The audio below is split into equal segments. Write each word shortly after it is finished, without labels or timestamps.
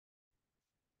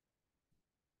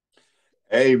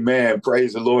Amen.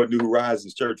 Praise the Lord, New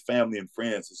Horizons Church family and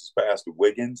friends. This is Pastor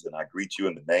Wiggins, and I greet you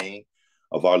in the name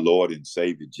of our Lord and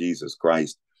Savior Jesus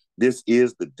Christ. This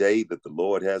is the day that the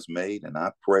Lord has made, and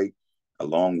I pray,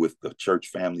 along with the church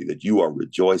family, that you are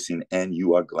rejoicing and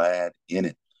you are glad in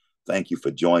it. Thank you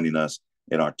for joining us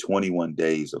in our 21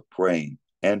 days of praying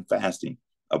and fasting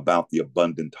about the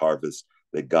abundant harvest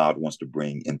that God wants to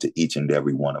bring into each and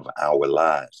every one of our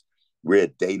lives. We're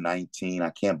at day 19. I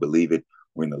can't believe it.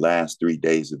 We're in the last 3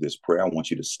 days of this prayer. I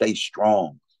want you to stay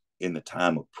strong in the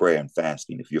time of prayer and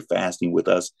fasting. If you're fasting with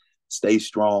us, stay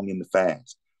strong in the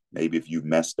fast. Maybe if you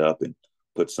messed up and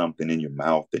put something in your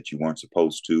mouth that you weren't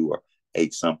supposed to, or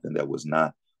ate something that was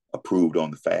not approved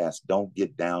on the fast, don't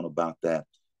get down about that.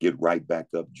 Get right back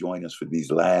up. Join us for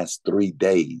these last 3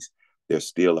 days. There's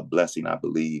still a blessing, I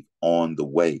believe, on the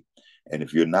way. And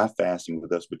if you're not fasting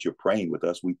with us, but you're praying with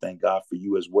us, we thank God for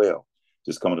you as well.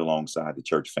 Just coming alongside the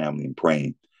church family and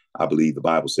praying. I believe the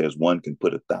Bible says one can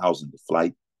put 1,000 to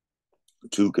flight,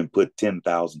 two can put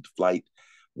 10,000 to flight.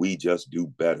 We just do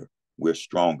better. We're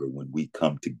stronger when we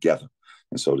come together.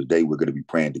 And so today we're going to be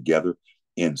praying together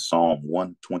in Psalm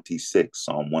 126,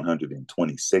 Psalm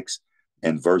 126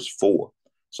 and verse 4.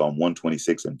 Psalm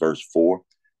 126 and verse 4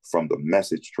 from the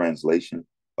Message translation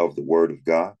of the Word of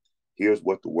God. Here's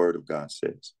what the Word of God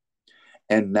says.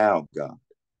 And now, God,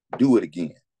 do it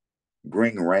again.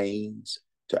 Bring rains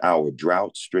to our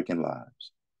drought-stricken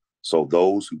lives. So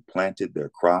those who planted their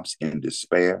crops in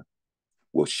despair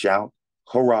will shout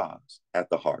hurrahs at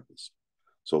the harvest.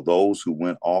 So those who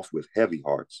went off with heavy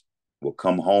hearts will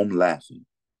come home laughing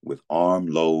with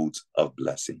armloads of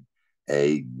blessing.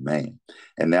 Amen.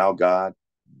 And now, God,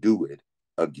 do it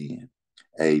again.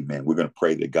 Amen. We're going to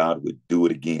pray that God would do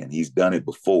it again. He's done it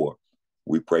before.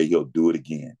 We pray he'll do it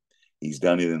again. He's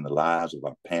done it in the lives of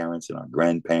our parents and our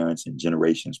grandparents in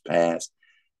generations past.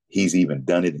 He's even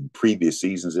done it in previous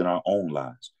seasons in our own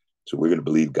lives. So we're going to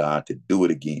believe God to do it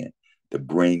again, to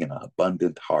bring an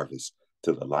abundant harvest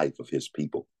to the life of his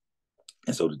people.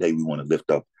 And so today we want to lift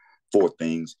up 4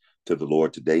 things to the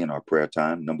Lord today in our prayer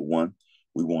time. Number 1,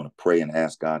 we want to pray and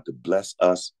ask God to bless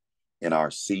us in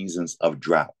our seasons of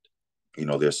drought. You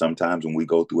know, there's sometimes when we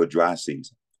go through a dry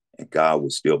season and God will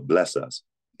still bless us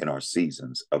in our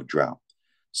seasons of drought.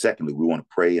 Secondly, we want to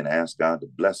pray and ask God to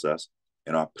bless us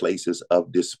in our places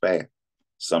of despair.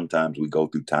 Sometimes we go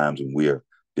through times when we're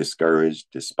discouraged,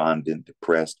 despondent,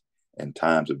 depressed, and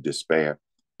times of despair,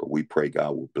 but we pray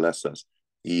God will bless us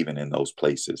even in those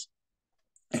places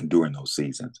and during those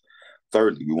seasons.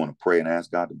 Thirdly, we want to pray and ask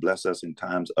God to bless us in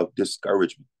times of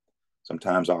discouragement.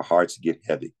 Sometimes our hearts get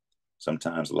heavy.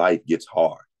 Sometimes life gets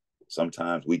hard.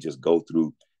 Sometimes we just go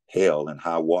through hell and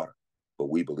high water. But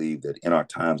we believe that in our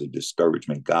times of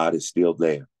discouragement, God is still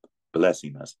there,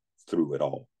 blessing us through it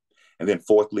all. And then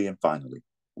fourthly and finally,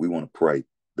 we want to pray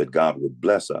that God would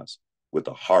bless us with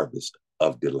a harvest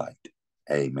of delight.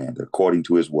 Amen. That according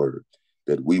to his word,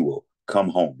 that we will come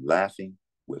home laughing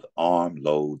with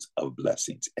armloads of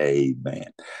blessings.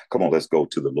 Amen. Come on, let's go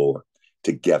to the Lord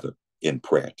together in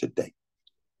prayer today.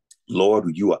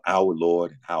 Lord, you are our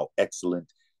Lord, and how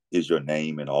excellent is your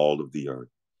name in all of the earth.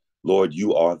 Lord,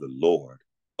 you are the Lord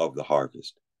of the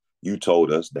harvest. You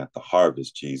told us that the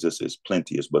harvest, Jesus, is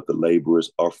plenteous, but the laborers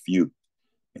are few.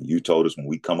 And you told us when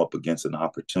we come up against an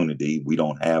opportunity, we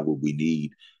don't have what we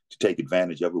need to take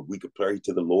advantage of it. We could pray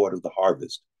to the Lord of the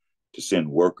harvest to send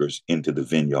workers into the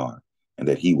vineyard and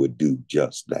that he would do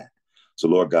just that. So,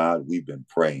 Lord God, we've been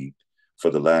praying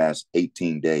for the last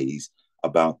 18 days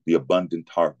about the abundant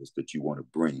harvest that you want to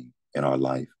bring in our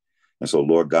life. And so,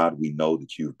 Lord God, we know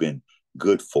that you've been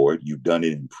good for it. You've done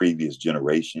it in previous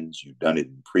generations. You've done it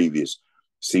in previous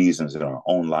seasons in our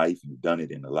own life. You've done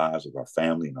it in the lives of our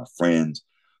family and our friends.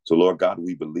 So, Lord God,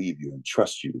 we believe you and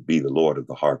trust you to be the Lord of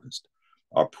the harvest.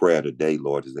 Our prayer today,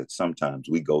 Lord, is that sometimes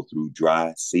we go through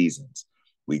dry seasons.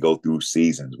 We go through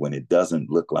seasons when it doesn't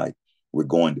look like we're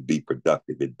going to be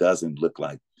productive. It doesn't look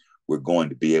like we're going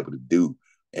to be able to do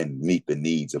and meet the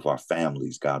needs of our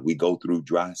families, God. We go through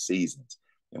dry seasons,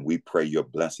 and we pray your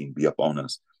blessing be upon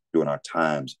us during our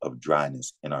times of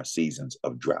dryness and our seasons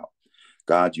of drought.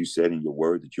 God, you said in your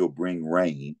word that you'll bring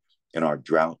rain in our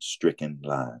drought-stricken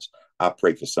lives. I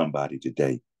pray for somebody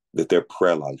today that their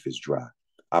prayer life is dry.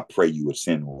 I pray you would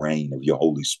send rain of your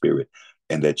Holy Spirit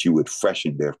and that you would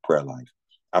freshen their prayer life.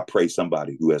 I pray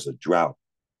somebody who has a drought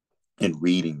in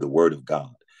reading the word of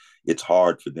God. It's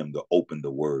hard for them to open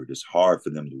the word. It's hard for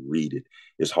them to read it.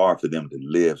 It's hard for them to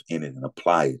live in it and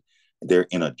apply it. They're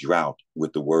in a drought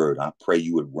with the word. I pray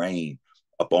you would rain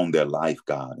upon their life,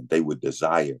 God, and they would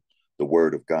desire the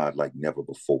word of God like never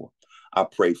before. I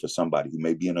pray for somebody who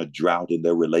may be in a drought in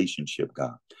their relationship,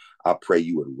 God. I pray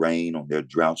you would rain on their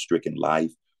drought-stricken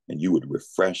life and you would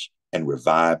refresh and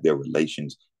revive their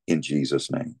relations in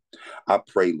Jesus' name. I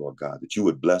pray, Lord God, that you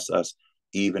would bless us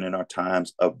even in our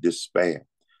times of despair.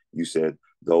 You said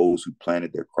those who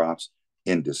planted their crops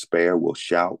in despair will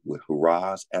shout with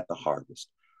hurrahs at the harvest.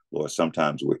 Lord,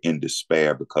 sometimes we're in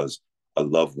despair because a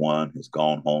loved one has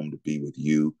gone home to be with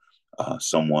you. A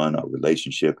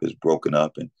relationship has broken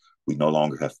up and we no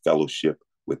longer have fellowship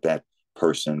with that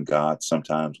person. God,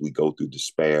 sometimes we go through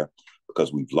despair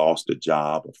because we've lost a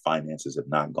job or finances have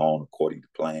not gone according to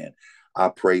plan. I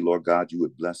pray, Lord God, you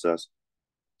would bless us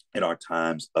in our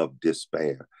times of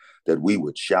despair, that we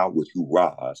would shout with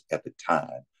hurrahs at the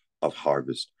time of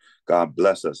harvest. God,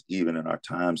 bless us even in our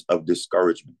times of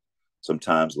discouragement.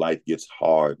 Sometimes life gets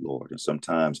hard, Lord, and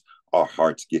sometimes our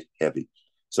hearts get heavy.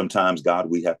 Sometimes, God,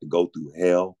 we have to go through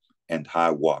hell and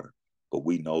high water. But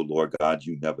we know, Lord God,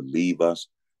 you never leave us,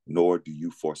 nor do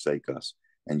you forsake us.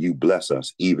 And you bless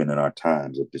us even in our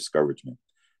times of discouragement.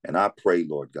 And I pray,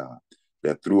 Lord God,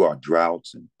 that through our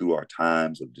droughts and through our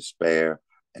times of despair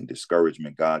and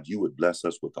discouragement, God, you would bless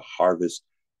us with a harvest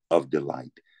of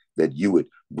delight, that you would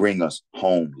bring us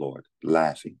home, Lord,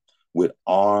 laughing with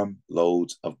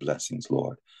armloads of blessings,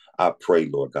 Lord. I pray,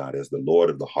 Lord God, as the Lord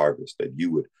of the harvest, that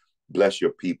you would bless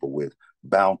your people with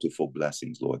bountiful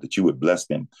blessings, Lord, that you would bless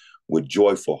them with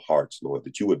joyful hearts, Lord,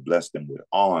 that you would bless them with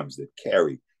arms that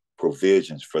carry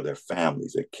provisions for their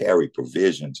families, that carry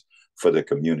provisions for their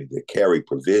community, that carry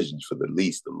provisions for the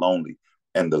least, the lonely,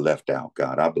 and the left out,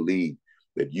 God. I believe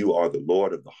that you are the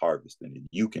Lord of the harvest and that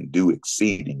you can do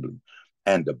exceedingly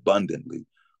and abundantly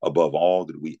above all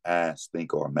that we ask,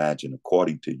 think, or imagine,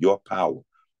 according to your power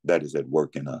that is at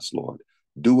work in us, Lord.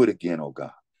 Do it again, oh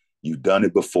God. You've done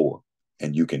it before,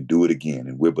 and you can do it again,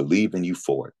 and we're believing you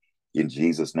for it. In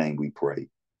Jesus' name we pray.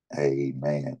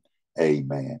 Amen.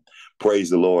 Amen. Praise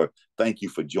the Lord. Thank you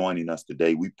for joining us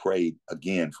today. We prayed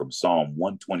again from Psalm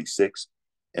 126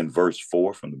 and verse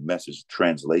 4 from the Message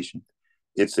translation.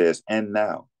 It says, "And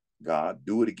now, God,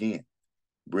 do it again.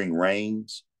 Bring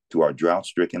rains to our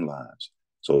drought-stricken lives.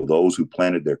 So those who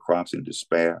planted their crops in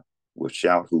despair will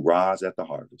shout hurrahs at the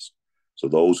harvest. So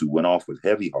those who went off with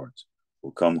heavy hearts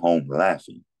will come home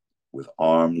laughing with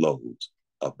armloads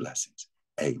of blessings."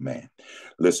 Amen.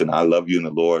 Listen, I love you in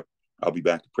the Lord. I'll be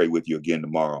back to pray with you again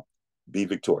tomorrow. Be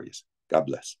victorious. God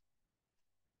bless.